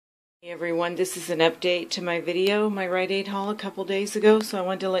Hey everyone, this is an update to my video, my Rite-Aid haul a couple days ago. So I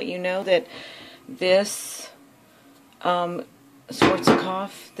wanted to let you know that this Schwarzkopf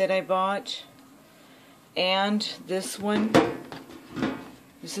that I bought and this one,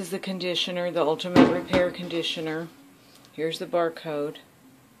 this is the conditioner, the Ultimate Repair Conditioner. Here's the barcode.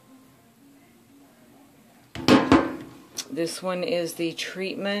 This one is the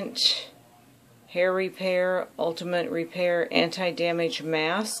Treatment Hair Repair Ultimate Repair Anti-Damage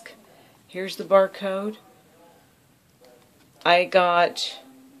Mask. Here's the barcode. I got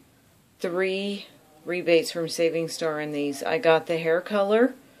 3 rebates from Saving Star in these. I got the hair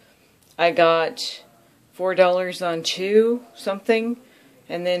color. I got $4 on 2 something,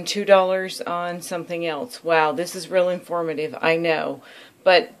 and then $2 on something else. Wow, this is real informative, I know.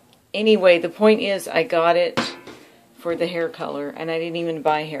 But anyway, the point is I got it for the hair color, and I didn't even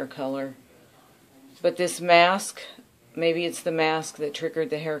buy hair color. But this mask, maybe it's the mask that triggered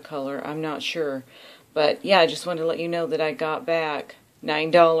the hair color. I'm not sure. But yeah, I just wanted to let you know that I got back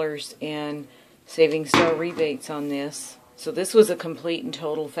 $9 in Saving Star rebates on this. So this was a complete and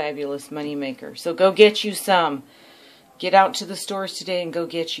total fabulous moneymaker. So go get you some. Get out to the stores today and go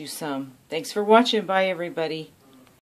get you some. Thanks for watching. Bye everybody.